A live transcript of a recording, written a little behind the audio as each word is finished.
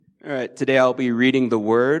All right, today I'll be reading the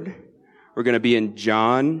Word. We're going to be in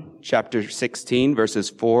John chapter 16, verses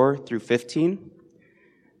 4 through 15.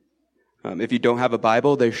 If you don't have a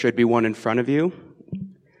Bible, there should be one in front of you.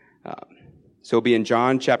 So we'll be in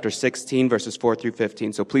John chapter 16, verses 4 through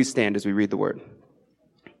 15. So please stand as we read the Word.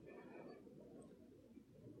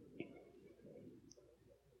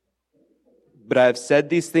 But I have said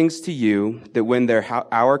these things to you, that when their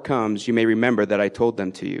hour comes, you may remember that I told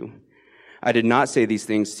them to you. I did not say these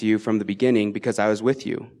things to you from the beginning because I was with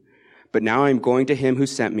you. But now I am going to him who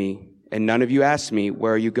sent me, and none of you asked me,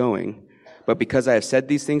 where are you going? But because I have said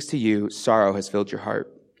these things to you, sorrow has filled your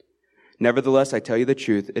heart. Nevertheless, I tell you the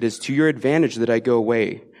truth, it is to your advantage that I go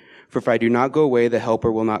away. For if I do not go away, the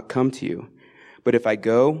Helper will not come to you. But if I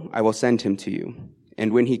go, I will send him to you.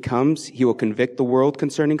 And when he comes, he will convict the world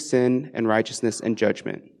concerning sin and righteousness and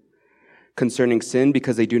judgment. Concerning sin,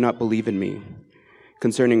 because they do not believe in me.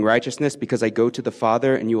 Concerning righteousness, because I go to the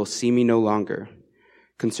Father, and you will see me no longer.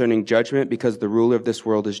 Concerning judgment, because the ruler of this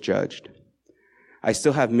world is judged. I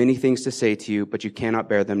still have many things to say to you, but you cannot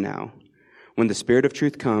bear them now. When the Spirit of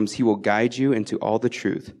truth comes, he will guide you into all the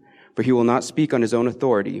truth. For he will not speak on his own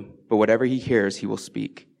authority, but whatever he hears, he will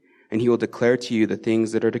speak. And he will declare to you the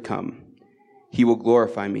things that are to come. He will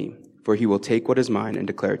glorify me, for he will take what is mine and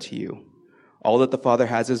declare it to you. All that the Father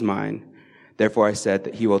has is mine. Therefore I said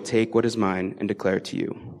that he will take what is mine and declare it to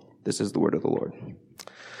you. This is the word of the Lord.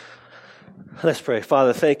 Let's pray.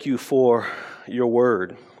 Father, thank you for your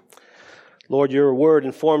word. Lord, your word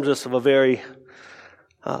informs us of a very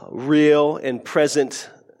real and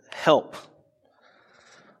present help.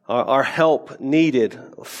 Our help needed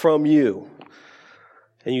from you.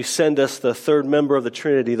 And you send us the third member of the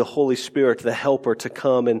Trinity, the Holy Spirit, the Helper, to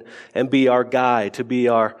come and be our guide, to be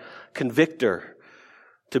our convictor,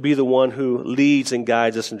 to be the one who leads and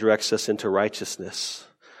guides us and directs us into righteousness,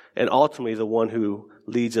 and ultimately the one who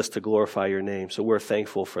leads us to glorify your name. So we're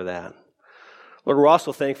thankful for that. Lord, we're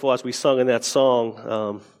also thankful, as we sung in that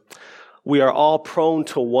song, we are all prone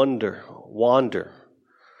to wander.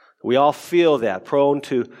 We all feel that, prone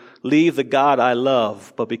to leave the God I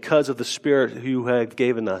love, but because of the Spirit you have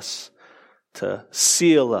given us to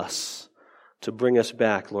seal us, to bring us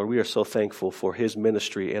back, Lord, we are so thankful for his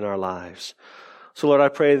ministry in our lives. So, Lord, I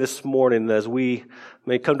pray this morning as we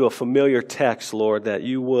may come to a familiar text, Lord, that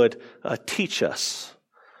you would teach us.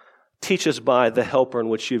 Teach us by the helper in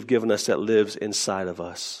which you've given us that lives inside of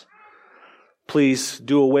us. Please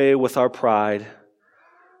do away with our pride.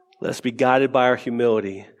 Let us be guided by our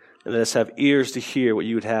humility. And let us have ears to hear what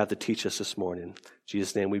you would have to teach us this morning. In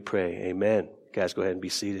Jesus' name we pray. Amen. Guys, go ahead and be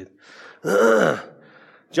seated.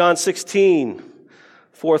 John 16,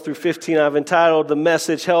 4 through 15. I've entitled the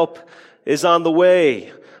message, Help is on the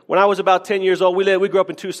Way. When I was about 10 years old, we grew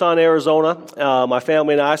up in Tucson, Arizona, my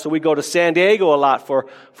family and I, so we go to San Diego a lot for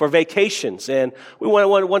vacations. And we went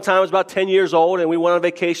one time, I was about 10 years old, and we went on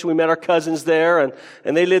vacation. We met our cousins there,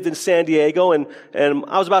 and they lived in San Diego, and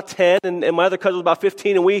I was about 10, and my other cousin was about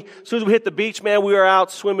 15, and as soon as we hit the beach, man, we were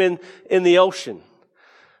out swimming in the ocean.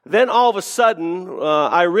 Then all of a sudden,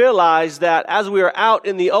 I realized that as we were out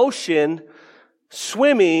in the ocean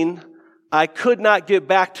swimming, I could not get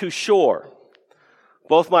back to shore.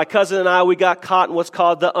 Both my cousin and I, we got caught in what's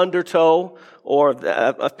called the undertow, or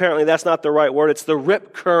apparently that's not the right word. It's the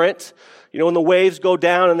rip current. You know, when the waves go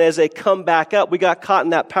down and as they come back up, we got caught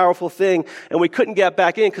in that powerful thing, and we couldn't get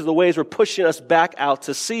back in because the waves were pushing us back out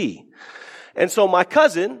to sea. And so my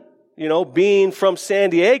cousin, you know, being from San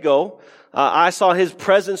Diego, I saw his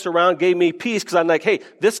presence around, gave me peace because I'm like, hey,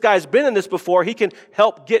 this guy's been in this before. He can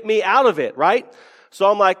help get me out of it, right? So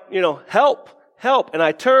I'm like, you know, help. And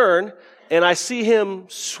I turn, and I see him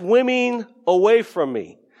swimming away from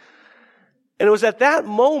me. And it was at that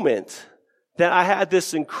moment that I had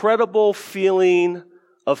this incredible feeling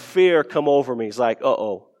of fear come over me. It's like,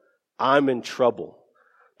 I'm in trouble.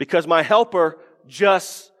 Because my helper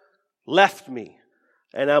just left me,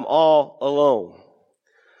 and I'm all alone.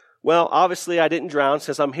 Well, obviously I didn't drown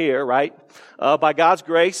since I'm here, right? By God's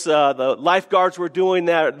grace, the lifeguards were doing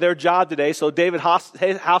their job today. So David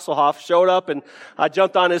Hasselhoff showed up, and I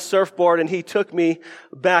jumped on his surfboard, and he took me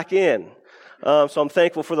back in. So I'm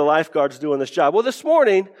thankful for the lifeguards doing this job. Well, this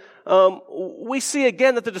morning, we see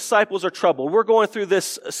again that the disciples are troubled. We're going through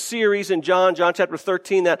this series in John chapter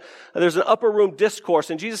 13, that there's an upper room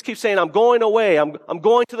discourse, and Jesus keeps saying, I'm going away. I'm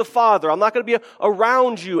going to the Father. I'm not going to be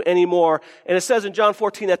around you anymore. And it says in John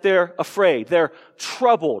 14 that they're afraid. They're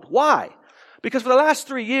troubled. Why? Because for the last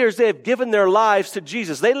 3 years, they have given their lives to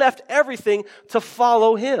Jesus. They left everything to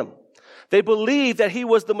follow him. They believed that he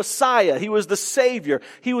was the Messiah. He was the Savior.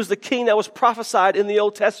 He was the king that was prophesied in the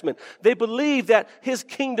Old Testament. They believed that his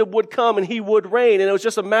kingdom would come and he would reign. And it was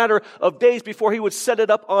just a matter of days before he would set it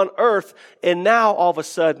up on earth. And now all of a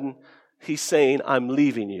sudden, he's saying, I'm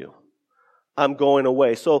leaving you. I'm going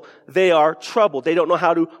away. So they are troubled. They don't know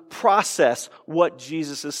how to process what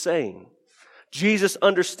Jesus is saying. Jesus,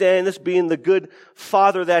 understanding this, being the good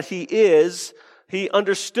father that he is, he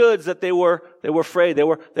understood that they were afraid. They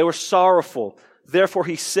were sorrowful. Therefore,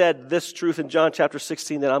 he said this truth in John chapter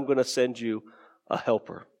 16, that I'm going to send you a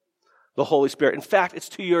helper, the Holy Spirit. In fact, it's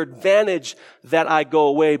to your advantage that I go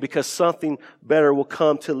away, because something better will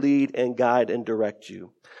come to lead and guide and direct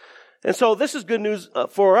you. And so this is good news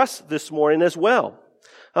for us this morning as well.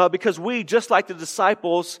 Because we, just like the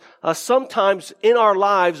disciples, sometimes in our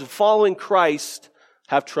lives following Christ,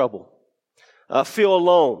 have trouble, feel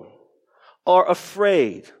alone, are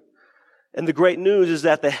afraid. And the great news is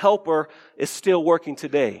that the Helper is still working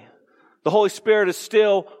today. The Holy Spirit is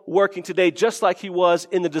still working today, just like he was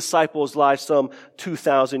in the disciples' lives some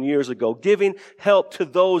 2,000 years ago, giving help to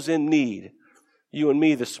those in need. You and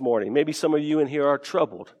me this morning. Maybe some of you in here are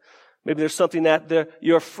troubled. Maybe there's something that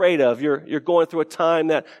you're afraid of. You're going through a time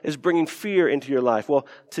that is bringing fear into your life. Well,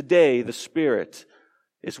 today the Spirit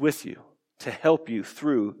is with you to help you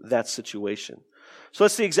through that situation. So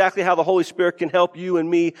let's see exactly how the Holy Spirit can help you and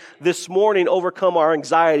me this morning overcome our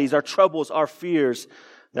anxieties, our troubles, our fears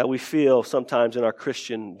that we feel sometimes in our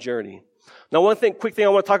Christian journey. Now, quick thing I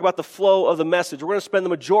want to talk about the flow of the message. We're going to spend the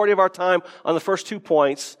majority of our time on the first 2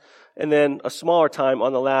 points, and then a smaller time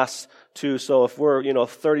on the last 2. So if we're,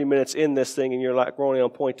 30 minutes in this thing and you're like only on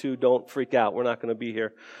point 2, don't freak out. We're not going to be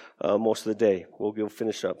here most of the day. We'll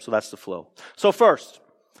finish up. So that's the flow. So first,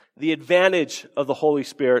 the advantage of the Holy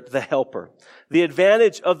Spirit, the Helper. The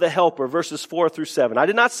advantage of the Helper, verses 4 through 7. I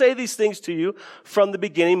did not say these things to you from the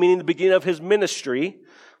beginning, meaning the beginning of his ministry,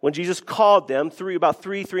 when Jesus called them about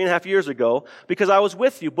 3.5 years ago, because I was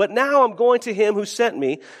with you. But now I'm going to him who sent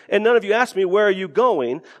me, and none of you asked me, where are you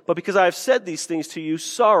going? But because I have said these things to you,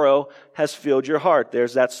 sorrow has filled your heart.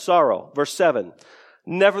 There's that sorrow. Verse 7.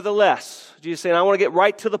 Nevertheless, Jesus saying, I want to get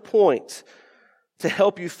right to the point to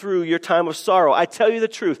help you through your time of sorrow. I tell you the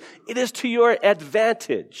truth. It is to your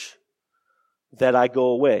advantage that I go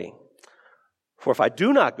away. For if I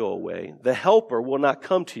do not go away, the Helper will not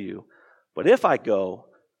come to you. But if I go,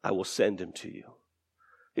 I will send him to you.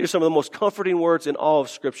 These are some of the most comforting words in all of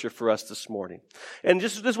Scripture for us this morning. And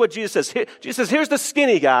this is what Jesus says. Jesus says, here's the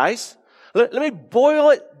skinny, guys. Let me boil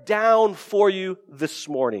it down for you this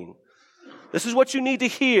morning. This is what you need to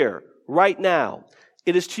hear right now.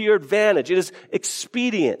 It is to your advantage. It is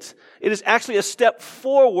expedient. It is actually a step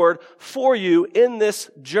forward for you in this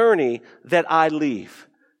journey that I leave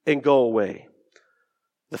and go away.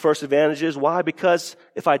 The first advantage is why? Because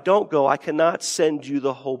if I don't go, I cannot send you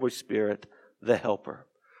the Holy Spirit, the Helper.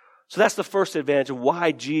 So that's the first advantage of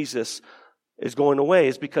why Jesus is going away,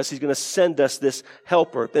 is because he's going to send us this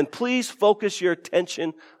Helper. Then please focus your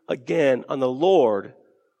attention again on the Lord,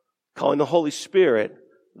 calling the Holy Spirit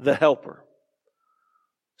the Helper.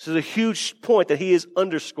 This is a huge point that he is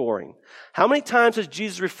underscoring. How many times has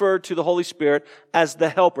Jesus referred to the Holy Spirit as the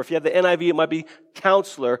Helper? If you have the NIV, it might be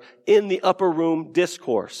Counselor in the upper room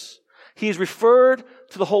discourse. He's referred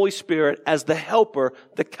to the Holy Spirit as the Helper,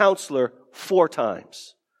 the Counselor, 4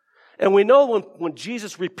 times. And we know when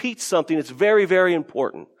Jesus repeats something, it's very, very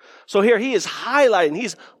important. So here he is highlighting,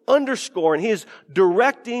 he's underscoring, he is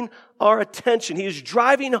directing our attention. He is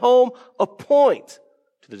driving home a point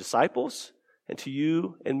to the disciples and to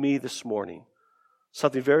you and me this morning.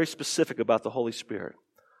 Something very specific about the Holy Spirit.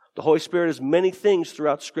 The Holy Spirit is many things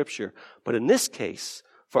throughout Scripture, but in this case,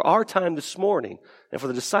 for our time this morning, and for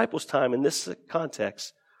the disciples' time in this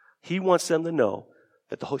context, he wants them to know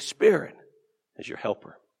that the Holy Spirit is your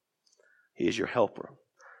helper. He is your helper.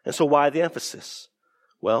 And so why the emphasis?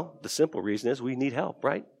 Well, the simple reason is we need help,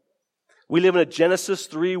 right? We live in a Genesis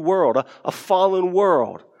 3 world, a fallen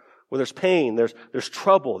world, where there's pain, there's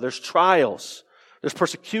trouble, there's trials, there's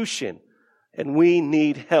persecution, and we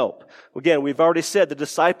need help. Again, we've already said the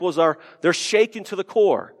disciples they're shaken to the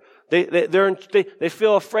core. They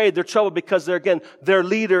feel afraid, they're troubled because their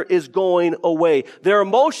leader is going away. Their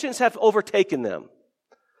emotions have overtaken them.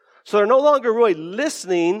 So they're no longer really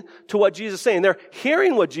listening to what Jesus is saying. They're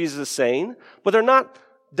hearing what Jesus is saying, but they're not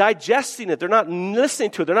digesting it. They're not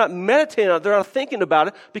listening to it. They're not meditating on it. They're not thinking about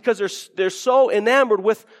it because they're so enamored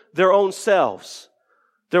with their own selves.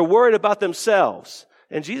 They're worried about themselves.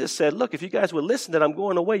 And Jesus said, look, if you guys would listen that I'm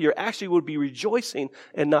going away, you actually would be rejoicing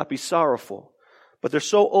and not be sorrowful. But they're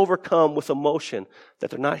so overcome with emotion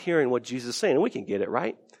that they're not hearing what Jesus is saying. And we can get it,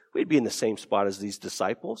 right? We'd be in the same spot as these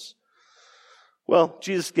disciples. Well,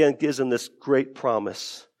 Jesus again gives them this great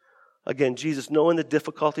promise. Again, Jesus, knowing the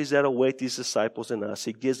difficulties that await these disciples and us,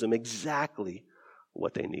 he gives them exactly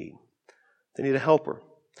what they need. They need a helper.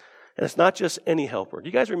 And it's not just any helper. Do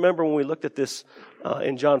you guys remember when we looked at this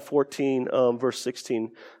in John 14, verse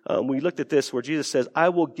 16? We looked at this where Jesus says, I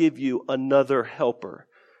will give you another helper.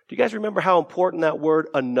 Do you guys remember how important that word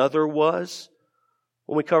another was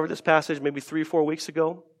when we covered this passage maybe 3 or 4 weeks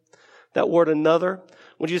ago? That word another.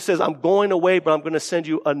 When Jesus says, I'm going away, but I'm going to send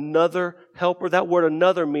you another helper. That word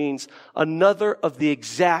another means another of the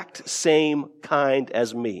exact same kind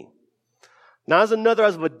as me. Not as another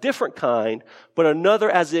as of a different kind, but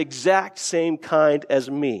another as the exact same kind as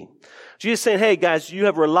me. Jesus is saying, hey guys, you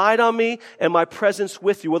have relied on me and my presence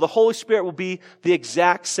with you. Well, the Holy Spirit will be the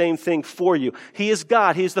exact same thing for you. He is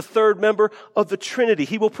God. He is the third member of the Trinity.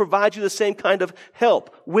 He will provide you the same kind of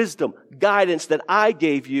help, wisdom, guidance that I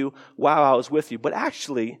gave you while I was with you. But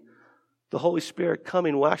actually, the Holy Spirit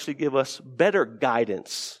coming will actually give us better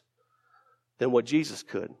guidance than what Jesus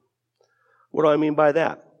could. What do I mean by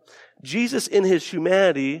that? Jesus in his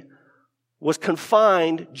humanity was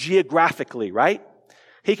confined geographically, right?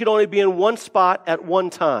 He could only be in one spot at one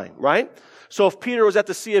time, right? So if Peter was at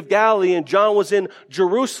the Sea of Galilee and John was in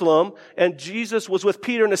Jerusalem and Jesus was with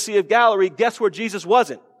Peter in the Sea of Galilee, guess where Jesus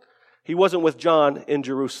wasn't? He wasn't with John in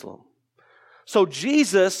Jerusalem. So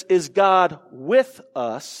Jesus is God with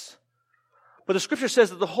us, but the scripture says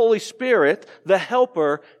that the Holy Spirit, the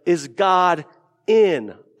helper, is God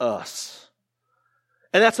in us.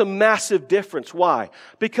 And that's a massive difference. Why?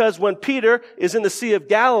 Because when Peter is in the Sea of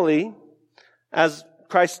Galilee, as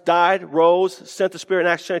Christ died, rose, sent the Spirit in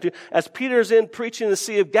Acts chapter 2, as Peter is in preaching in the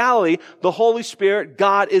Sea of Galilee, the Holy Spirit,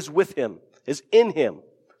 God is with him, is in him,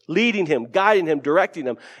 leading him, guiding him, directing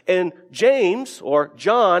him. And James, or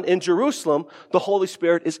John, in Jerusalem, the Holy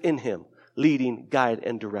Spirit is in him, leading, guiding,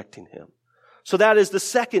 and directing him. So that is the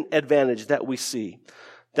second advantage that we see,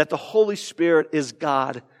 that the Holy Spirit is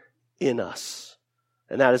God in us.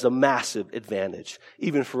 And that is a massive advantage,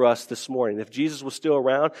 even for us this morning. If Jesus was still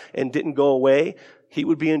around and didn't go away, he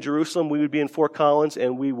would be in Jerusalem, we would be in Fort Collins,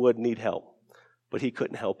 and we would need help. But he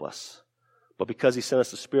couldn't help us. But because he sent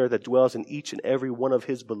us the Spirit that dwells in each and every one of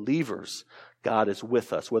his believers, God is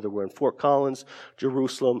with us, whether we're in Fort Collins,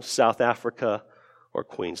 Jerusalem, South Africa, or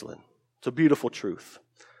Queensland. It's a beautiful truth.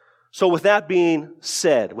 So with that being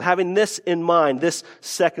said, having this in mind, this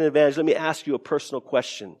second advantage, let me ask you a personal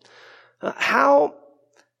question.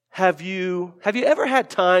 Have you ever had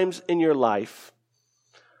times in your life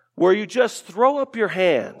where you just throw up your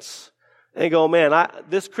hands and go, man,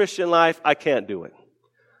 this Christian life, I can't do it.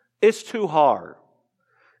 It's too hard.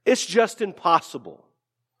 It's just impossible.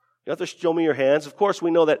 You have to show me your hands. Of course,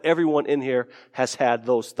 we know that everyone in here has had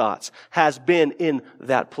those thoughts, has been in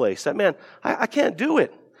that place. That, man, I can't do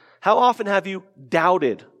it. How often have you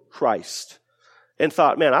doubted Christ? And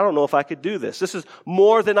thought, man, I don't know if I could do this. This is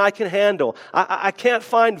more than I can handle. I can't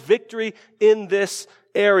find victory in this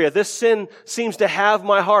area. This sin seems to have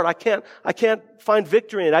my heart. I can't find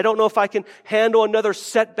victory in it. I don't know if I can handle another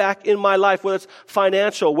setback in my life, whether it's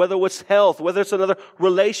financial, whether it's health, whether it's another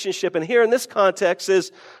relationship. And here in this context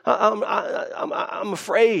is, I'm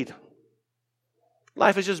afraid.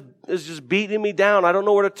 Life is just beating me down. I don't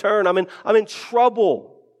know where to turn. I'm in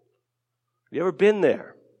trouble. Have you ever been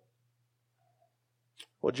there?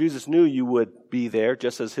 Well, Jesus knew you would be there,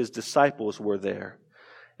 just as his disciples were there.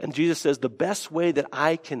 And Jesus says, the best way that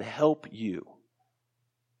I can help you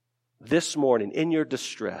this morning in your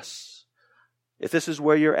distress, if this is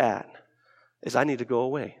where you're at, is I need to go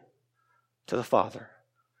away to the Father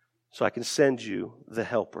so I can send you the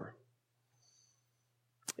helper.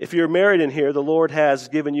 If you're married in here, the Lord has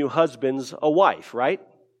given you husbands a wife, right?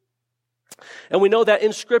 And we know that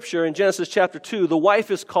in Scripture, in Genesis chapter 2, the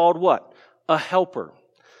wife is called what? A helper.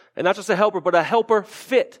 And not just a helper, but a helper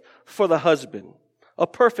fit for the husband. A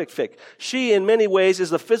perfect fit. She, in many ways, is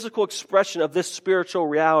the physical expression of this spiritual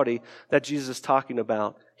reality that Jesus is talking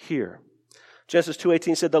about here. Genesis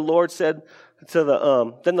 2:18 said, the Lord said to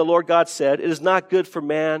then the Lord God said, it is not good for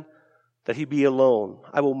man that he be alone.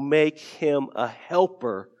 I will make him a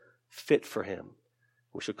helper fit for him.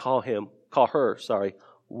 We should call her,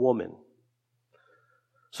 woman.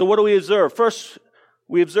 So what do we observe? First,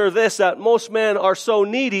 we observe this, that most men are so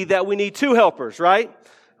needy that we need two helpers, right?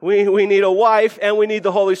 We need a wife and we need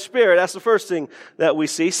the Holy Spirit. That's the first thing that we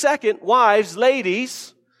see. Second, wives,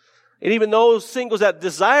 ladies, and even those singles that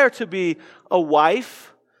desire to be a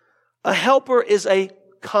wife, a helper is a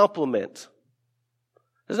compliment.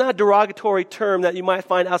 It's not a derogatory term that you might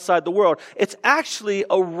find outside the world. It's actually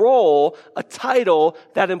a role, a title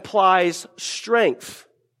that implies strength.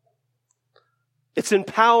 It's an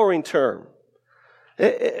empowering term.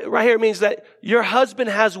 Right here means that your husband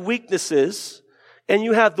has weaknesses, and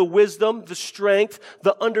you have the wisdom, the strength,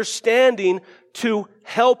 the understanding to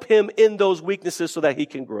help him in those weaknesses so that he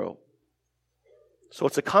can grow. So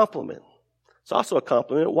it's a compliment. It's also a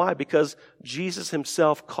compliment. Why? Because Jesus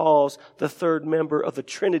himself calls the third member of the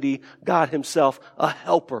Trinity, God himself, a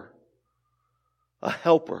helper. A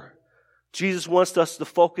helper. Jesus wants us to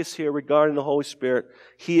focus here regarding the Holy Spirit.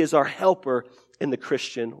 He is our helper in the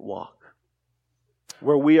Christian walk.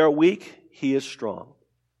 Where we are weak, he is strong.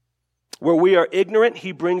 Where we are ignorant,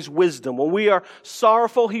 he brings wisdom. When we are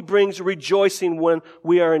sorrowful, he brings rejoicing. When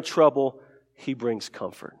we are in trouble, he brings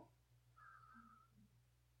comfort.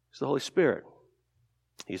 It's the Holy Spirit.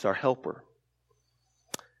 He's our helper.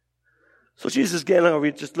 So Jesus, again,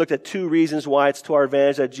 we just looked at two reasons why it's to our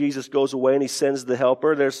advantage that Jesus goes away and he sends the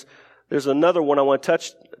helper. There's another one I want to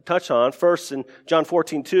touch on. First, in John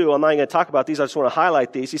 14:2, I'm not going to talk about these. I just want to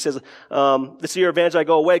highlight these. He says, this is your advantage I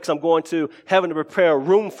go away because I'm going to heaven to prepare a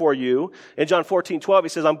room for you. In John 14:12, he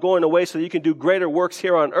says, I'm going away so that you can do greater works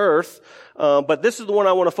here on earth. But this is the one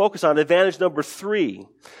I want to focus on, advantage number 3.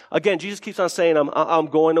 Again, Jesus keeps on saying, I'm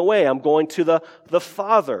going away. I'm going to the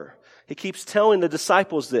Father. He keeps telling the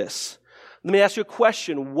disciples this. Let me ask you a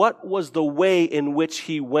question. What was the way in which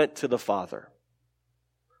he went to the Father?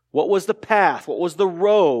 What was the path? What was the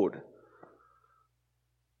road?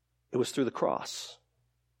 It was through the cross.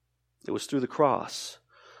 It was through the cross.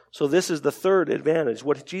 So this is the third advantage.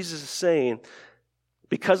 What Jesus is saying,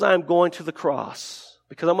 because I'm going to the cross,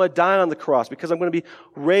 because I'm going to die on the cross, because I'm going to be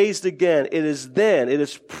raised again, it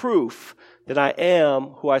is proof that I am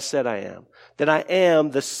who I said I am. That I am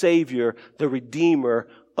the Savior, the Redeemer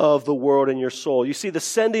of the world and your soul. You see, the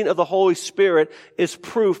sending of the Holy Spirit is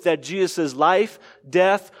proof that Jesus' life,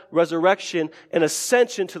 death, resurrection, and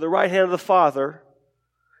ascension to the right hand of the Father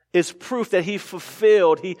is proof that he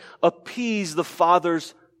appeased the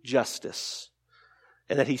Father's justice,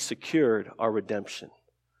 and that he secured our redemption.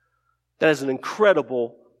 That is an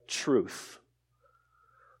incredible truth.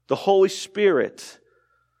 The Holy Spirit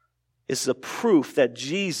is the proof that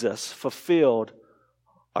Jesus fulfilled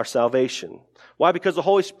our salvation. Why? Because the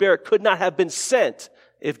Holy Spirit could not have been sent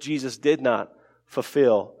if Jesus did not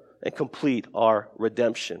fulfill and complete our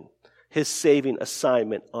redemption, his saving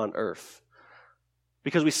assignment on earth.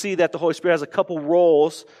 Because we see that the Holy Spirit has a couple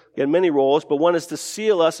roles, again, many roles, but one is to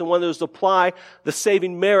seal us and one is to apply the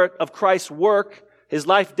saving merit of Christ's work, his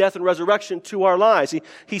life, death, and resurrection to our lives.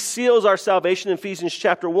 He seals our salvation in Ephesians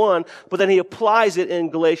chapter 1, but then he applies it in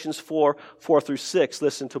Galatians 4:4-6.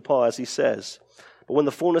 Listen to Paul as he says, but when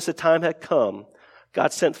the fullness of time had come,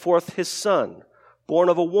 God sent forth his Son, born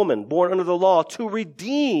of a woman, born under the law, to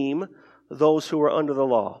redeem those who were under the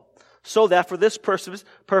law, so that for this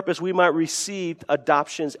purpose we might receive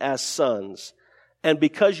adoptions as sons. And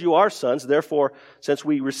because you are sons, therefore, since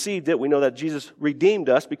we received it, we know that Jesus redeemed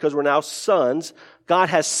us because we're now sons. God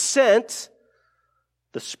has sent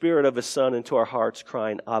the Spirit of his Son into our hearts,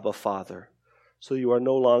 crying, Abba, Father. So you are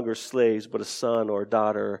no longer slaves, but a son or a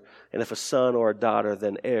daughter. And if a son or a daughter,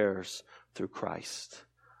 then heirs through Christ.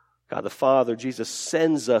 God the Father, Jesus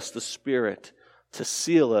sends us the Spirit to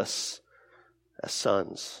seal us as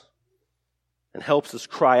sons and helps us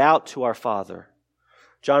cry out to our Father.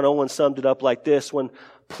 John Owen summed it up like this: when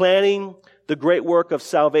planning the great work of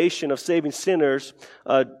salvation, of saving sinners,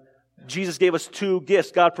 Jesus gave us two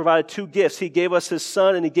gifts. God provided two gifts. He gave us his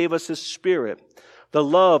Son and he gave us his Spirit. The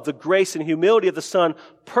love, the grace, and humility of the Son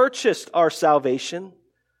purchased our salvation.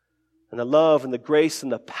 And the love and the grace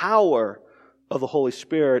and the power of the Holy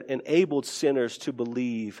Spirit enabled sinners to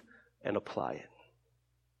believe and apply it.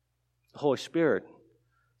 The Holy Spirit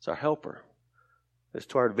is our helper. It's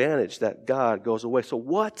to our advantage that God goes away. So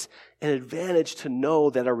what an advantage to know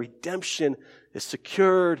that our redemption is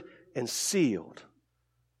secured and sealed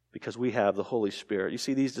because we have the Holy Spirit. You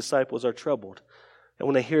see, these disciples are troubled. And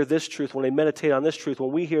when they hear this truth, when they meditate on this truth,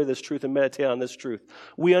 when we hear this truth and meditate on this truth,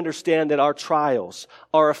 we understand that our trials,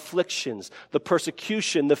 our afflictions, the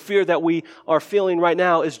persecution, the fear that we are feeling right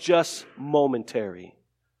now is just momentary.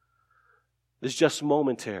 It's just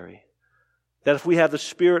momentary. That if we have the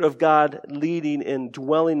Spirit of God leading and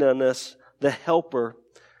dwelling on us, the helper,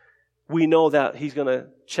 we know that he's going to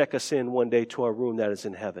check us in one day to our room that is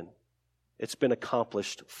in heaven. It's been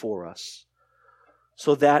accomplished for us.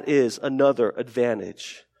 So that is another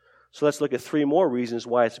advantage. So let's look at 3 more reasons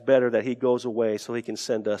why it's better that he goes away so he can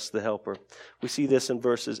send us the helper. We see this in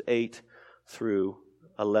verses 8 through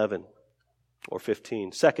 11 or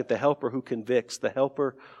 15. Second, the helper who convicts. The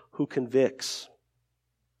helper who convicts.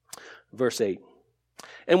 Verse 8.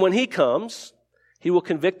 And when he comes, He will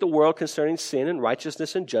convict the world concerning sin and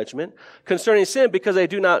righteousness and judgment. Concerning sin, because they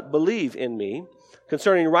do not believe in me.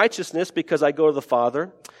 Concerning righteousness, because I go to the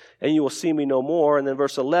Father, and you will see me no more. And then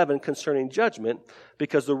verse 11, concerning judgment,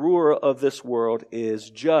 because the ruler of this world is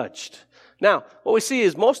judged. Now, what we see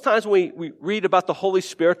is most times when we read about the Holy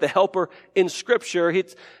Spirit, the helper in Scripture,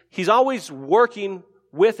 he's always working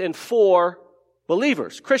with and for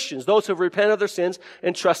believers, Christians, those who have repented of their sins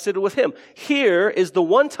and trusted with Him. Here is the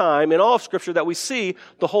one time in all of Scripture that we see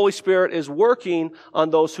the Holy Spirit is working on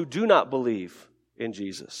those who do not believe in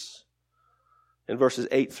Jesus. In verses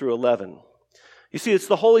 8 through 11. You see, it's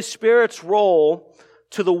the Holy Spirit's role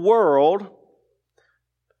to the world.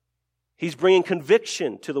 He's bringing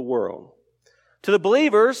conviction to the world. To the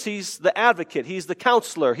believers, He's the advocate, He's the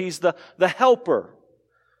counselor, He's the helper.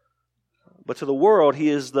 But to the world, He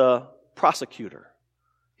is the prosecutor.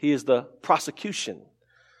 He is the prosecution.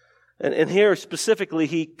 And here specifically,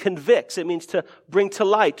 He convicts. It means to bring to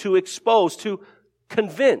light, to expose, to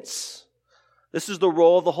convince. This is the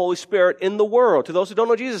role of the Holy Spirit in the world. To those who don't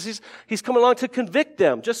know Jesus, He's come along to convict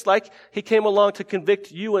them, just like He came along to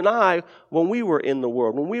convict you and I when we were in the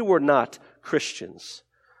world, when we were not Christians.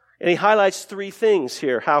 And He highlights three things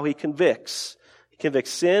here, how He convicts.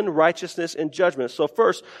 Convicts sin, righteousness, and judgment. So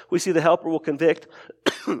first, we see the helper will convict,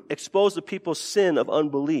 expose the people's sin of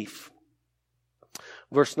unbelief.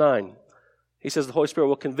 Verse 9, he says the Holy Spirit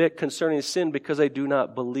will convict concerning sin because they do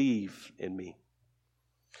not believe in me.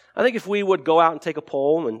 I think if we would go out and take a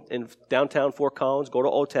poll in downtown Fort Collins, go to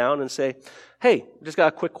Old Town and say, hey, just got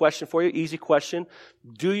a quick question for you, easy question.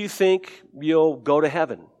 Do you think you'll go to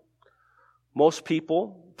heaven? Most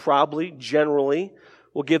people, probably, generally,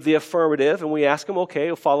 will give the affirmative, and we ask them, okay,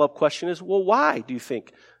 a follow-up question is, well, why do you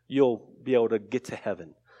think you'll be able to get to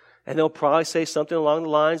heaven? And they'll probably say something along the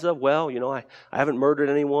lines of, well, I haven't murdered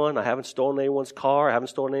anyone, I haven't stolen anyone's car, I haven't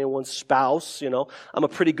stolen anyone's spouse, I'm a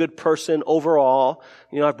pretty good person overall,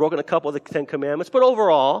 I've broken a couple of the 10 Commandments, but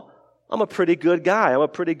overall, I'm a pretty good guy, I'm a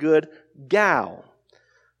pretty good gal.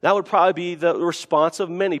 That would probably be the response of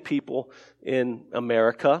many people in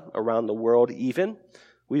America, around the world even.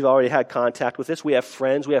 We've already had contact with this. We have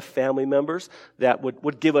friends, we have family members that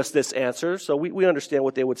would give us this answer, so we understand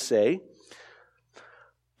what they would say.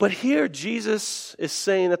 But here Jesus is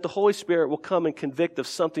saying that the Holy Spirit will come and convict of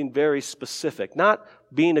something very specific, not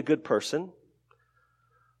being a good person,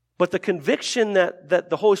 but the conviction that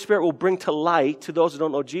the Holy Spirit will bring to light to those who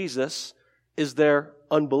don't know Jesus is their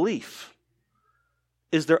unbelief.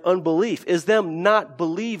 Is their unbelief, is them not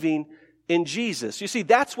believing in Jesus. You see,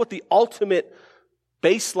 that's what the ultimate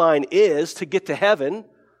baseline is to get to heaven.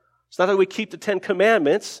 It's not that we keep the 10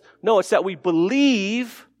 Commandments. No, it's that we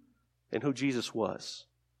believe in who Jesus was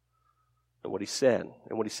and what He said.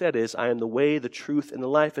 And what He said is, I am the way, the truth, and the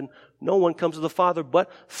life, and no one comes to the Father but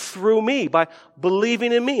through me, by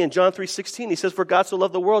believing in me. In John 3:16, He says, for God so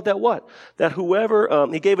loved the world that what? That whoever,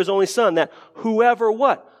 He gave His only Son, that whoever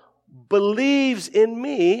what? Believes in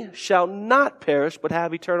me shall not perish but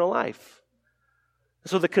have eternal life.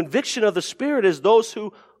 So the conviction of the Spirit is those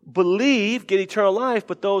who believe get eternal life,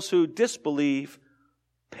 but those who disbelieve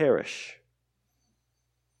perish.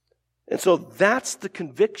 And so that's the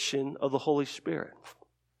conviction of the Holy Spirit.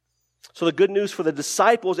 So the good news for the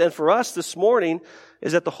disciples and for us this morning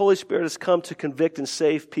is that the Holy Spirit has come to convict and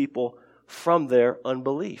save people from their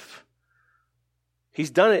unbelief. He's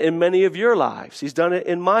done it in many of your lives. He's done it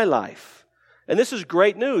in my life. And this is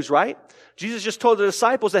great news, right? Jesus just told the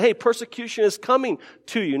disciples that, hey, persecution is coming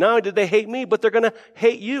to you. Not only did they hate me, but they're going to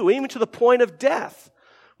hate you, even to the point of death.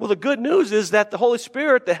 Well, the good news is that the Holy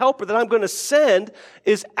Spirit, the helper that I'm going to send,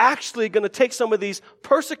 is actually going to take some of these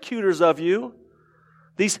persecutors of you,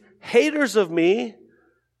 these haters of me, and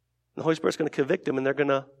the Holy Spirit's going to convict them, and they're going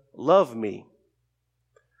to love me.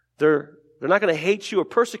 They're not going to hate you or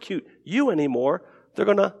persecute you anymore. They're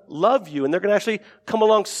going to love you, and they're going to actually come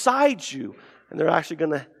alongside you, and they're actually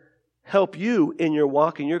going to help you in your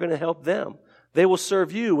walk, and you're going to help them. They will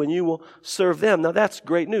serve you, and you will serve them. Now, that's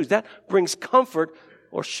great news. That brings comfort,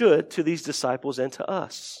 or should, to these disciples and to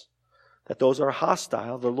us. That those are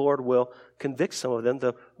hostile, the Lord will convict some of them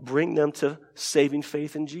to bring them to saving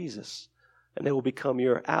faith in Jesus, and they will become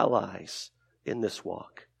your allies in this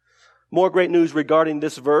walk. More great news regarding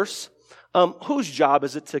this verse. Whose job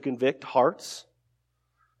is it to convict hearts?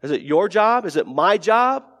 Is it your job? Is it my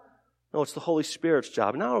job? No, it's the Holy Spirit's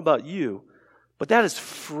job. Not about you, but that is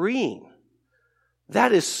freeing.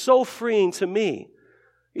 That is so freeing to me.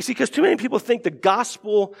 You see, because too many people think the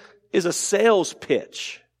gospel is a sales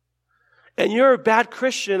pitch. And you're a bad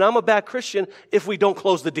Christian, and I'm a bad Christian if we don't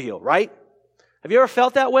close the deal, right? Have you ever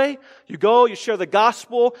felt that way? You go, you share the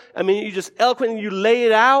gospel, you just eloquently, you lay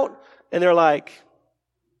it out, and they're like,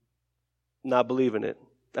 not believing it.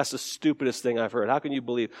 That's the stupidest thing I've heard. How can you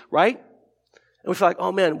believe? Right? And we feel like,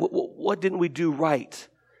 oh man, what didn't we do right?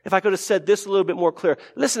 If I could have said this a little bit more clear.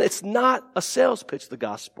 Listen, it's not a sales pitch, the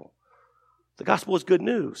gospel. The gospel is good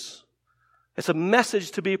news. It's a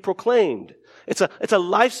message to be proclaimed. It's a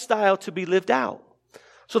lifestyle to be lived out.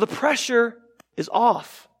 So the pressure is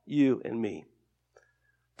off you and me.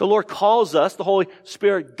 The Lord calls us, the Holy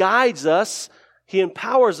Spirit guides us, He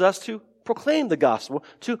empowers us to proclaim the gospel,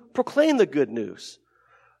 to proclaim the good news,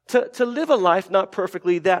 to live a life not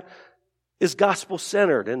perfectly that is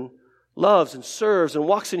gospel-centered and loves and serves and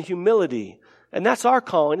walks in humility. And that's our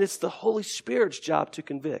calling. It's the Holy Spirit's job to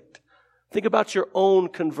convict. Think about your own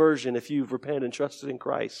conversion if you've repented and trusted in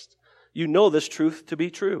Christ. You know this truth to be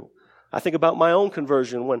true. I think about my own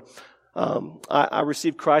conversion when I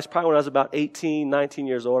received Christ probably when I was about 18, 19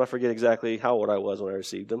 years old. I forget exactly how old I was when I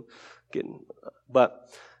received Him. But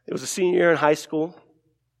it was a senior year in high school.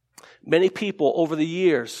 Many people over the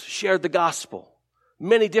years shared the gospel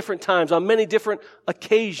many different times on many different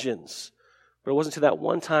occasions. But it wasn't until that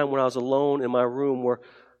one time when I was alone in my room where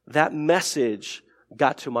that message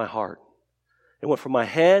got to my heart. It went from my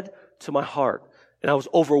head to my heart. And I was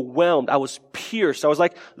overwhelmed. I was pierced. I was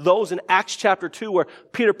like those in Acts chapter 2 where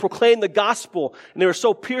Peter proclaimed the gospel and they were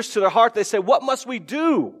so pierced to their heart they said, what must we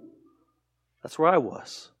do? That's where I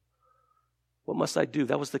was. What must I do?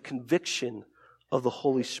 That was the conviction of the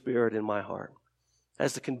Holy Spirit in my heart. That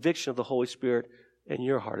is the conviction of the Holy Spirit in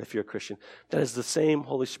your heart if you're a Christian. That is the same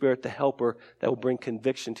Holy Spirit, the helper, that will bring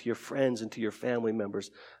conviction to your friends and to your family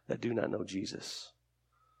members that do not know Jesus.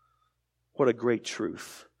 What a great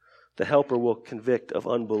truth. The helper will convict of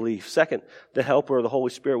unbelief. Second, the helper, the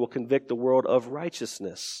Holy Spirit, will convict the world of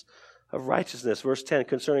righteousness. Of righteousness. Verse 10,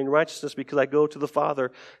 concerning righteousness, because I go to the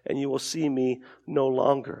Father and you will see me no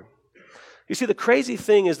longer. You see, the crazy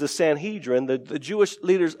thing is the Sanhedrin, the Jewish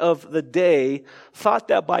leaders of the day, thought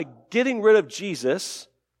that by getting rid of Jesus,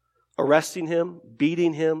 arresting Him,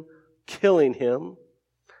 beating Him, killing Him,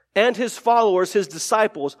 and His followers, His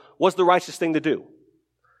disciples, was the righteous thing to do.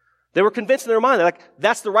 They were convinced in their mind, like,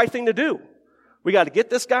 that's the right thing to do. We got to get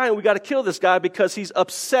this guy and we got to kill this guy because he's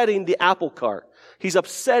upsetting the apple cart. He's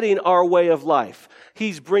upsetting our way of life.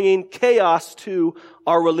 He's bringing chaos to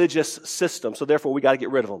our religious system. So therefore, we got to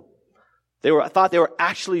get rid of him. They thought they were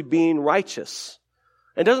actually being righteous.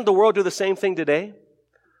 And doesn't the world do the same thing today?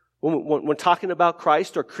 When talking about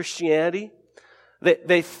Christ or Christianity,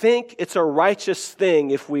 they think it's a righteous thing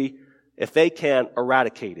if they can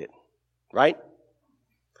eradicate it, right?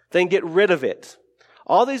 They can get rid of it.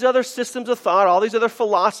 All these other systems of thought, all these other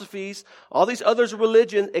philosophies, all these other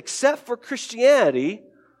religions, except for Christianity,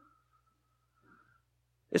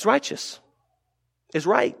 is righteous, is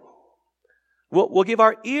right. We'll give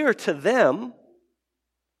our ear to them.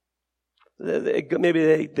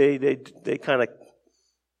 Maybe they kind of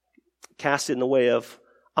cast it in the way of,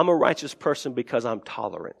 I'm a righteous person because I'm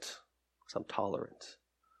tolerant. Because I'm tolerant.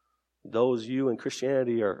 Those you in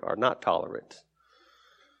Christianity are not tolerant.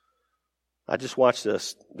 I just watched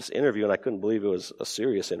this interview and I couldn't believe it was a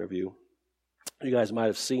serious interview. You guys might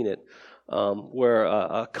have seen it. Where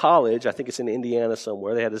a college, I think it's in Indiana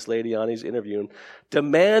somewhere, they had this lady on, he's interviewing,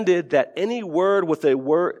 demanded that any word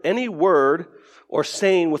or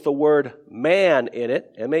saying with the word man in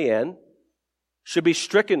it, M-A-N, should be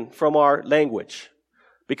stricken from our language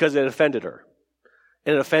because it offended her.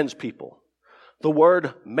 And it offends people. The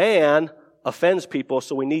word man offends people,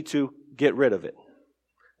 so we need to get rid of it.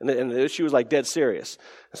 And she was like dead serious.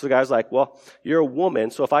 And so the guy's like, well, you're a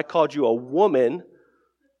woman, so if I called you a woman,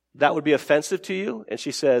 that would be offensive to you? And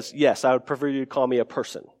she says, yes, I would prefer you to call me a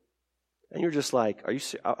person. And you're just like,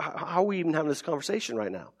 how are we even having this conversation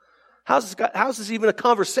right now? How's this even a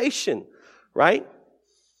conversation, right?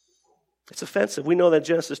 It's offensive. We know that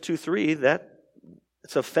Genesis 2:3, that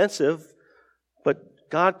it's offensive, but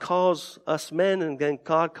God calls us men and then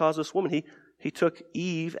God calls us women. He took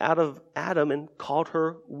Eve out of Adam and called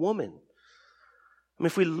her woman. I mean,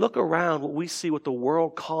 if we look around, what we see, what the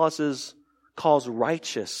world calls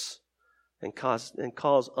righteous and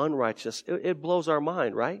calls unrighteous, it blows our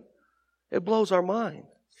mind, right? It blows our mind.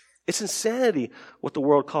 It's insanity what the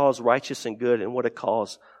world calls righteous and good and what it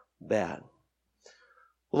calls bad.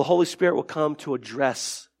 Well, the Holy Spirit will come to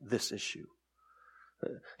address this issue.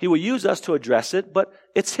 He will use us to address it, but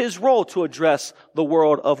it's His role to address the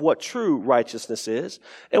world of what true righteousness is.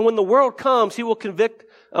 And when the world comes, He will convict,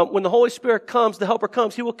 when the Holy Spirit comes, the Helper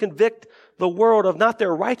comes, He will convict the world of not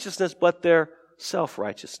their righteousness, but their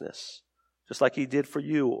self-righteousness. Just like He did for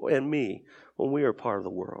you and me when we were part of the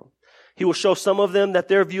world. He will show some of them that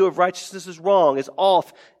their view of righteousness is wrong, is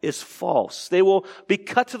off, is false. They will be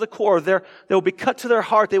cut to the core. They will be cut to their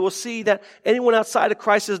heart. They will see that anyone outside of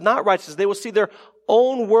Christ is not righteous. They will see their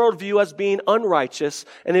own worldview as being unrighteous,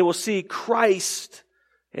 and they will see Christ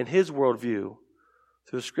and his worldview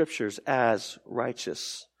through the scriptures as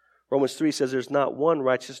righteous. Romans 3 says there's not one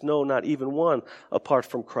righteous, no, not even one, apart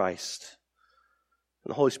from Christ.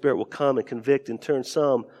 And the Holy Spirit will come and convict and turn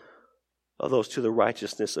some of those to the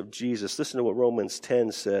righteousness of Jesus. Listen to what Romans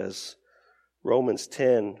 10 says. Romans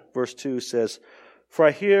 10, verse 2 says, "For I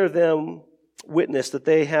hear them witness that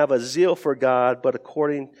they have a zeal for God, but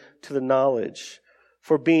according to the knowledge.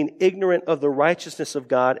 For being ignorant of the righteousness of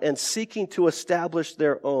God and seeking to establish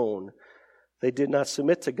their own, they did not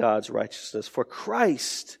submit to God's righteousness. For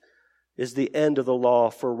Christ is the end of the law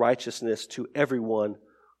for righteousness to everyone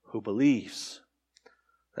who believes."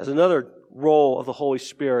 There's another role of the Holy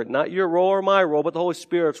Spirit, not your role or my role, but the Holy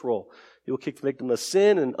Spirit's role. He will convict them of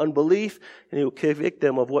sin and unbelief, and he will convict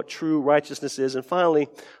them of what true righteousness is. And finally,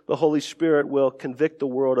 the Holy Spirit will convict the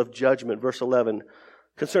world of judgment. Verse 11,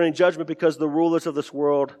 "Concerning judgment, because the rulers of this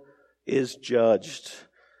world is judged."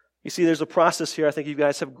 You see, there's a process here. I think you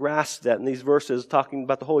guys have grasped that in these verses, talking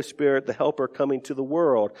about the Holy Spirit, the helper coming to the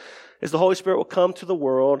world. As the Holy Spirit will come to the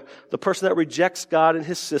world, the person that rejects God and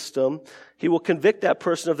his system, he will convict that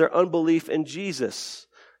person of their unbelief in Jesus.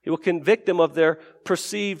 He will convict them of their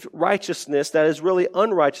perceived righteousness that is really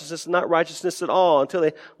unrighteousness, not righteousness at all, until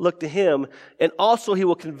they look to him. And also he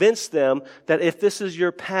will convince them that if this is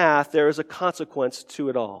your path, there is a consequence to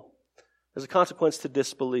it all. There's a consequence to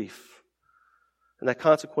disbelief. And that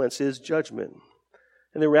consequence is judgment.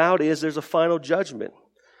 And the reality is there's a final judgment.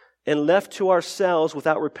 And left to ourselves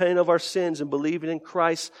without repenting of our sins and believing in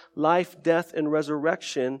Christ's life, death, and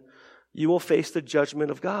resurrection, you will face the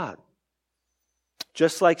judgment of God.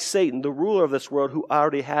 Just like Satan, the ruler of this world, who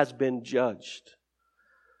already has been judged.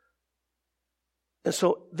 And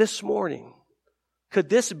so this morning, could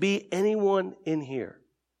this be anyone in here?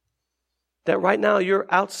 That right now you're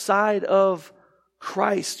outside of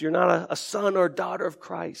Christ. You're not a son or daughter of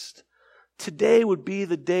Christ. Today would be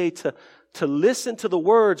the day to listen to the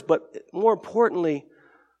words, but more importantly,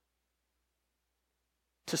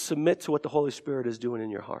 to submit to what the Holy Spirit is doing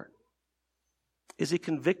in your heart. Is he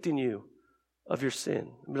convicting you of your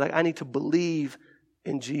sin? Be like, I need to believe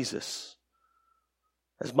in Jesus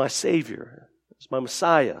as my Savior, as my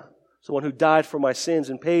Messiah, as the one who died for my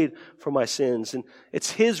sins and paid for my sins. And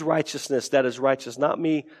it's his righteousness that is righteous, not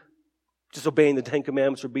me just obeying the Ten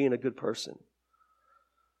Commandments or being a good person.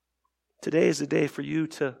 Today is the day for you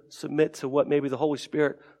to submit to what maybe the Holy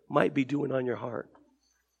Spirit might be doing on your heart.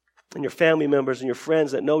 And your family members and your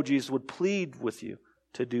friends that know Jesus would plead with you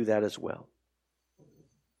to do that as well.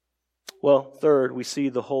 Well, third, we see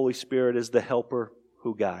the Holy Spirit as the helper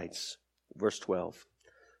who guides. Verse 12.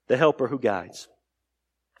 The helper who guides.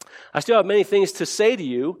 "I still have many things to say to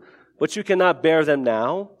you, but you cannot bear them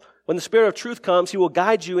now. When the Spirit of truth comes, he will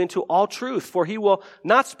guide you into all truth, for he will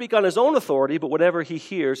not speak on his own authority, but whatever he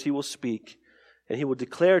hears, he will speak, and he will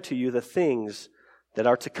declare to you the things that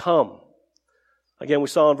are to come." Again, we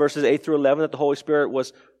saw in verses 8 through 11 that the Holy Spirit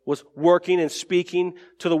was working and speaking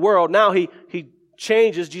to the world. Now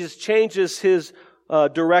Jesus changes his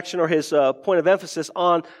direction or his point of emphasis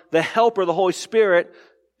on the helper, the Holy Spirit,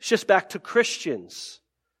 shifts back to Christians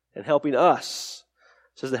and helping us.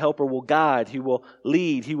 It says the helper will guide, he will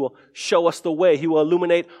lead, he will show us the way, he will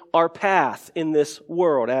illuminate our path in this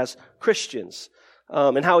world as Christians.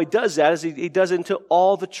 And how he does that is he does it into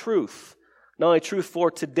all the truth. Not only truth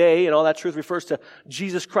for today, and all that truth refers to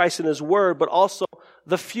Jesus Christ and his word, but also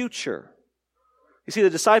the future. You see, the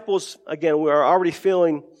disciples, again, we are already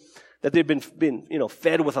feeling that they've been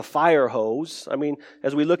fed with a fire hose. I mean,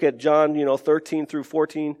 as we look at John, 13 through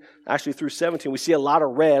 14, actually through 17, we see a lot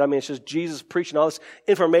of red. I mean, it's just Jesus preaching. All this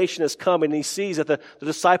information is coming, and he sees that the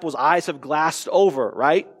disciples' eyes have glassed over,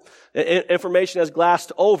 right? Information has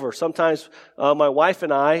glassed over. Sometimes my wife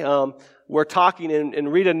and I, we're talking,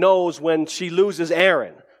 and Rita knows when she loses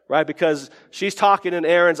Aaron, right? Because she's talking, and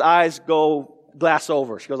Aaron's eyes go glass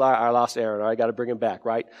over. She goes, I lost Aaron. I got to bring him back,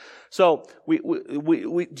 right? So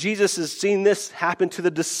Jesus has seen this happen to the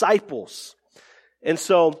disciples. And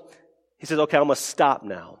so he says, okay, I'm going to stop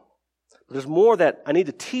now. But there's more that I need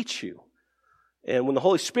to teach you. And when the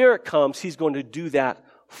Holy Spirit comes, he's going to do that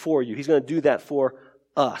for you. He's going to do that for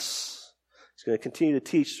us. He's going to continue to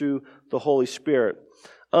teach through the Holy Spirit.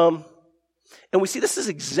 And we see this is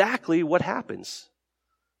exactly what happens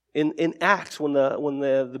In Acts, when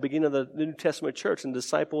the beginning of the New Testament church and the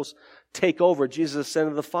disciples take over, Jesus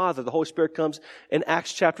ascended to the Father. The Holy Spirit comes in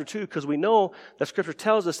Acts chapter 2, because we know that Scripture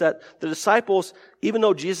tells us that the disciples, even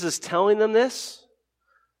though Jesus is telling them this,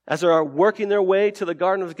 as they are working their way to the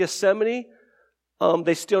Garden of Gethsemane,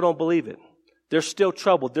 they still don't believe it. They're still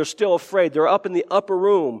troubled. They're still afraid. They're up in the upper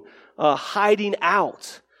room, hiding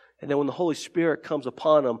out. And then when the Holy Spirit comes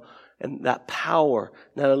upon them, and that power,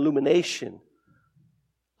 that illumination,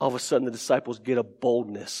 all of a sudden the disciples get a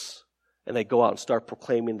boldness and they go out and start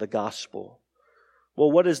proclaiming the gospel.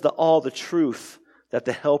 Well, what is all the truth that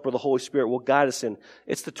the Helper, the Holy Spirit, will guide us in?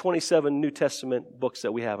 It's the 27 New Testament books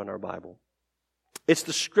that we have in our Bible. It's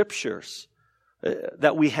the Scriptures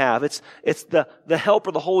that we have. It's the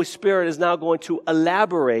Helper, the Holy Spirit, is now going to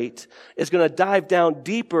elaborate, is going to dive down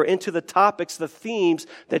deeper into the topics, the themes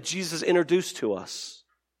that Jesus introduced to us.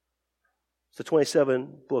 It's the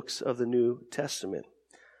 27 books of the New Testament.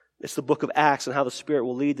 It's the book of Acts and how the Spirit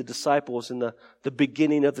will lead the disciples in the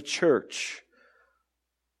beginning of the church.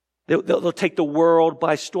 They'll take the world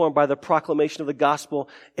by storm by the proclamation of the gospel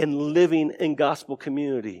and living in gospel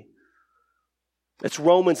community. It's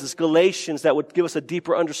Romans, it's Galatians that would give us a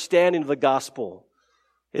deeper understanding of the gospel.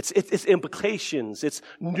 It's implications, it's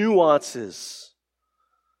nuances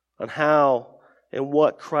on how and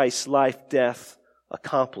what Christ's life, death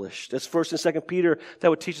accomplished. It's 1 and 2 Peter that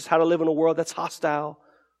would teach us how to live in a world that's hostile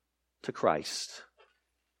to Christ.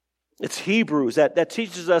 It's Hebrews that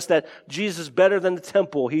teaches us that Jesus is better than the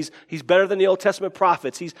temple. He's better than the Old Testament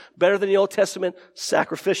prophets. He's better than the Old Testament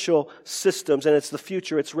sacrificial systems. And it's the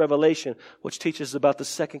future, it's Revelation, which teaches about the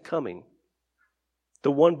second coming. The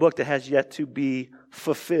one book that has yet to be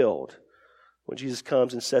fulfilled when Jesus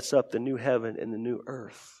comes and sets up the new heaven and the new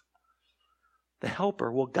earth. The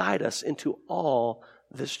Helper will guide us into all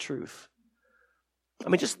this truth. I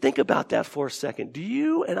mean, just think about that for a second.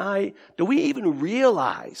 Do we even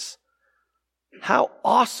realize how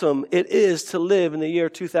awesome it is to live in the year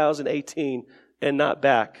 2018 and not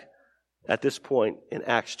back at this point in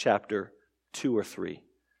Acts chapter 2 or 3,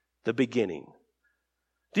 the beginning?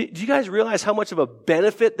 Do you guys realize how much of a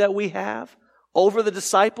benefit that we have over the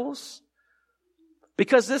disciples?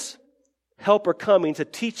 Because this Helper coming to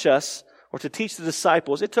teach us, or to teach the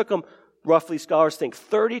disciples, it took them, roughly scholars think,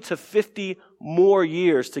 30 to 50 more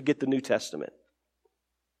years to get the New Testament.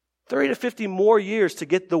 30 to 50 more years to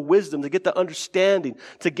get the wisdom, to get the understanding,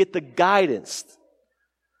 to get the guidance.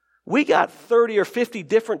 We got 30 or 50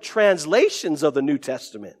 different translations of the New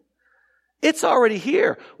Testament. It's already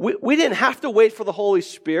here. We didn't have to wait for the Holy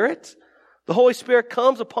Spirit. The Holy Spirit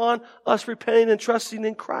comes upon us repenting and trusting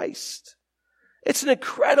in Christ. It's an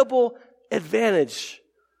incredible advantage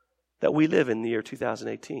that we live in the year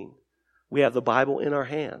 2018. We have the Bible in our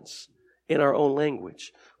hands, in our own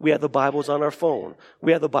language. We have the Bibles on our phone.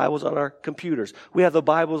 We have the Bibles on our computers. We have the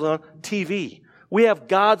Bibles on TV. We have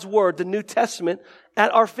God's Word, the New Testament,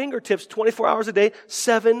 at our fingertips 24 hours a day,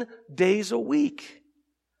 7 days a week.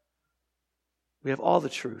 We have all the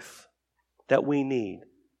truth that we need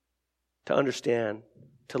to understand,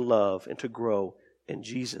 to love, and to grow in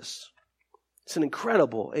Jesus. It's an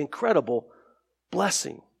incredible, incredible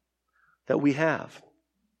blessing that we have.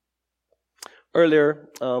 Earlier,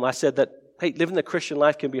 I said that, hey, living the Christian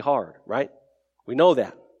life can be hard, right? We know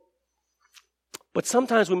that. But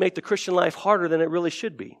sometimes we make the Christian life harder than it really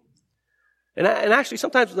should be. And actually,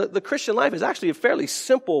 sometimes the Christian life is actually a fairly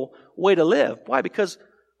simple way to live. Why? Because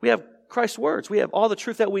we have Christ's words. We have all the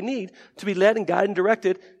truth that we need to be led and guided and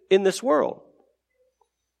directed in this world.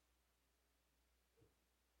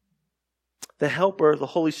 The Helper, the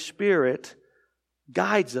Holy Spirit,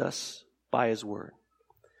 guides us by His Word.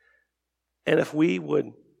 And if we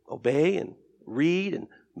would obey and read and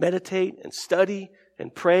meditate and study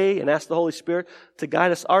and pray and ask the Holy Spirit to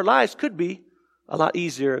guide us, our lives could be a lot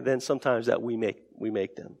easier than sometimes that we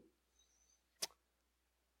make them.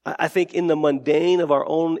 I think in the mundane of our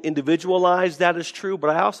own individual lives, that is true, but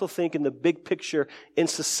I also think in the big picture in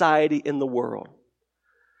society, in the world.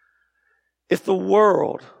 If the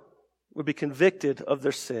world would be convicted of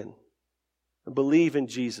their sin and believe in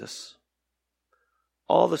Jesus,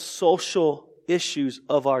 all the social issues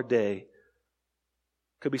of our day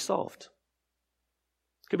could be solved.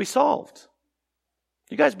 Could be solved.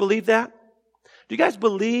 Do you guys believe that? Do you guys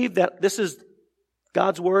believe that this is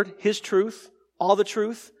God's Word, His truth, all the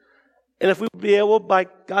truth? And if we would be able, by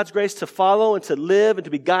God's grace, to follow and to live and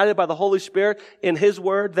to be guided by the Holy Spirit in His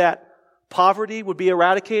Word, that poverty would be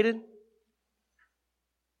eradicated?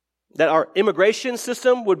 That our immigration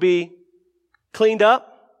system would be cleaned up?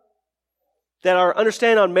 That our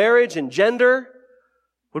understanding on marriage and gender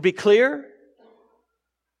would be clear?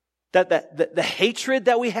 That the hatred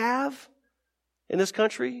that we have in this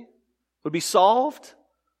country would be solved.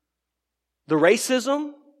 The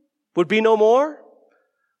racism would be no more.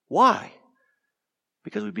 Why?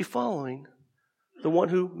 Because we'd be following the one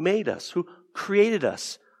who made us, who created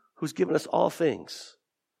us, who's given us all things.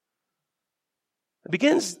 It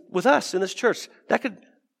begins with us in this church. That could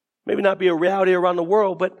maybe not be a reality around the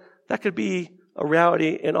world, but that could be a reality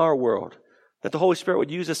in our world. That the Holy Spirit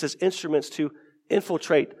would use us as instruments to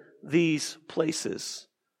infiltrate these places,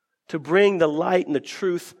 to bring the light and the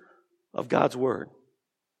truth of God's Word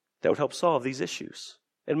that would help solve these issues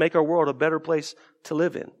and make our world a better place to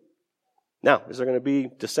live in. Now, is there going to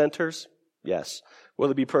be dissenters? Yes. Will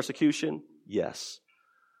there be persecution? Yes.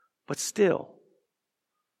 But still,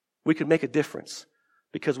 we can make a difference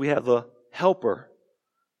because we have the Helper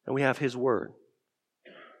and we have His Word.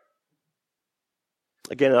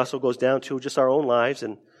 Again, it also goes down to just our own lives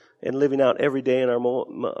and living out every day in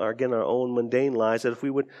our own mundane lives, that if we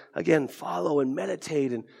would, again, follow and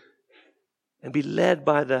meditate and be led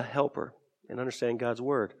by the Helper and understand God's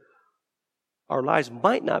Word, our lives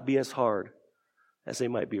might not be as hard as they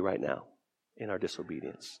might be right now in our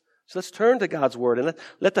disobedience. So let's turn to God's Word and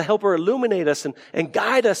let the Helper illuminate us and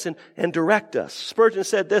guide us and direct us. Spurgeon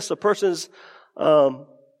said this, a person who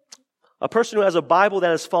has a Bible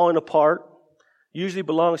that is falling apart usually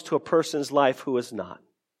belongs to a person's life who is not.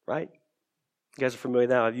 Right? You guys are familiar with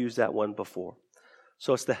that. I've used that one before.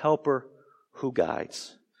 So it's the Helper who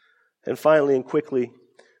guides. And finally and quickly,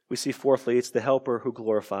 we see fourthly, it's the Helper who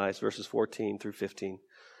glorifies, verses 14 through 15.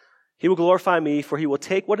 He will glorify me, for he will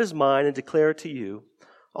take what is mine and declare it to you.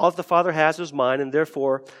 All that the Father has is mine, and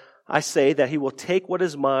therefore I say that he will take what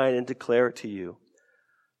is mine and declare it to you.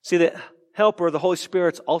 See, the Helper, the Holy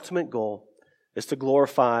Spirit's ultimate goal is to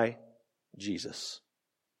glorify Jesus.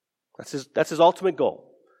 That's his ultimate goal.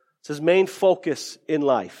 It's his main focus in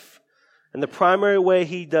life. And the primary way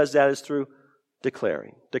he does that is through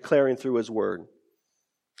declaring through his word.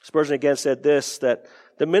 Spurgeon again said this, that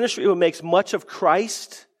the ministry who makes much of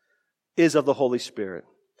Christ is of the Holy Spirit.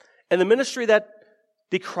 And the ministry that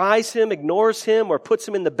decries him, ignores him, or puts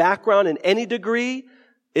him in the background in any degree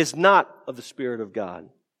is not of the Spirit of God.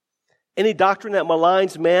 Any doctrine that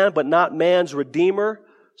maligns man but not man's Redeemer,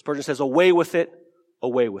 Spurgeon says, away with it,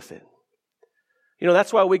 away with it. You know,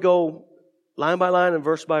 that's why we go line by line and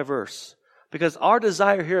verse by verse. Because our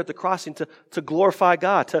desire here at the Crossing to glorify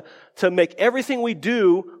God, to make everything we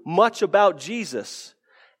do much about Jesus.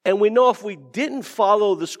 And we know if we didn't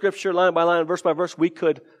follow the Scripture line by line, verse by verse, we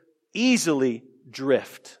could easily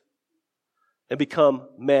drift and become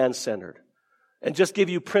man-centered. And just give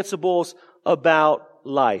you principles about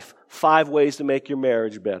life. 5 ways to make your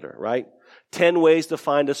marriage better, right? 10 ways to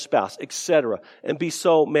find a spouse, etc. And be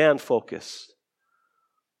so man-focused.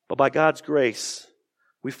 But by God's grace,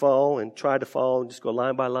 we fall and try to follow and just go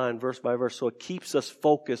line by line, verse by verse. So it keeps us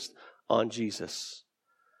focused on Jesus.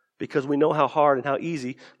 Because we know how hard and how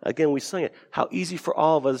easy, again we sing it, how easy for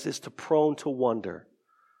all of us is to prone to wonder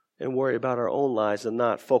and worry about our own lives and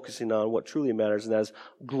not focusing on what truly matters, and that is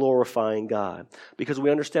glorifying God. Because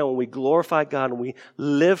we understand when we glorify God and we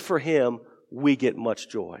live for Him, we get much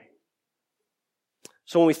joy.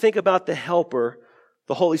 So when we think about the Helper,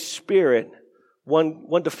 the Holy Spirit,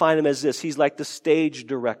 one define him as this. He's like the stage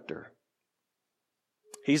director.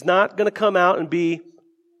 He's not going to come out and be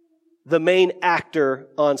the main actor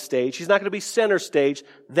on stage. He's not going to be center stage.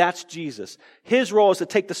 That's Jesus. His role is to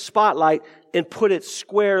take the spotlight and put it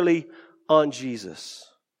squarely on Jesus.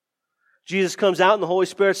 Jesus comes out and the Holy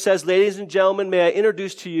Spirit says, ladies and gentlemen, may I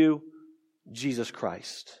introduce to you Jesus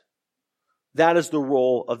Christ. That is the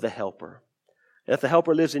role of the Helper. And if the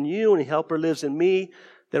Helper lives in you and the Helper lives in me,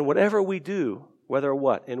 then whatever we do, whether or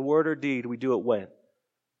what, in word or deed, we do it when?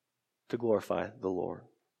 To glorify the Lord.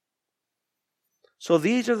 So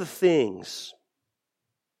these are the things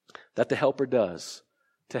that the Helper does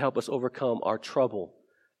to help us overcome our trouble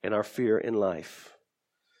and our fear in life.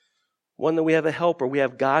 One, that we have a Helper. We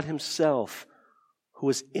have God Himself who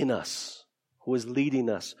is in us, who is leading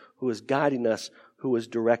us, who is guiding us, who is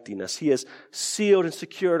directing us. He has sealed and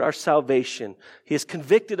secured our salvation. He has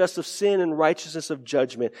convicted us of sin and righteousness of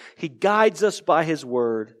judgment. He guides us by His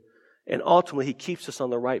word. And ultimately, He keeps us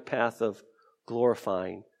on the right path of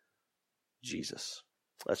glorifying Jesus.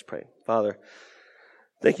 Let's pray. Father,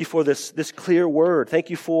 thank you for this clear word.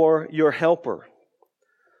 Thank you for your Helper.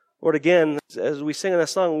 Lord, again, as we sing in that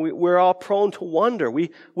song, we're all prone to wonder.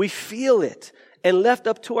 We feel it. And left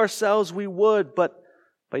up to ourselves, we would, but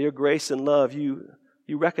by your grace and love, you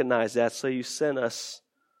recognize that, so you sent us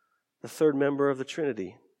the third member of the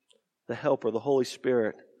Trinity, the Helper, the Holy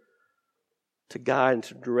Spirit, to guide and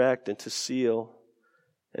to direct and to seal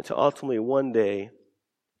and to ultimately one day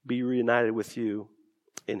be reunited with you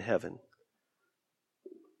in heaven.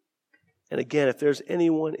 And again, if there's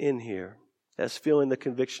anyone in here that's feeling the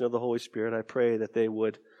conviction of the Holy Spirit, I pray that they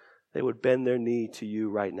would bend their knee to you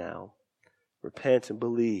right now, repent and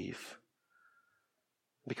believe,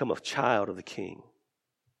 become a child of the King.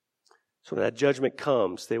 So when that judgment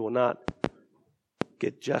comes, they will not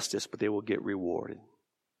get justice, but they will get rewarded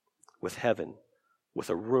with heaven, with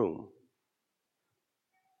a room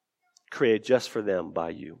created just for them by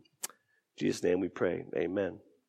you. In Jesus' name we pray. Amen.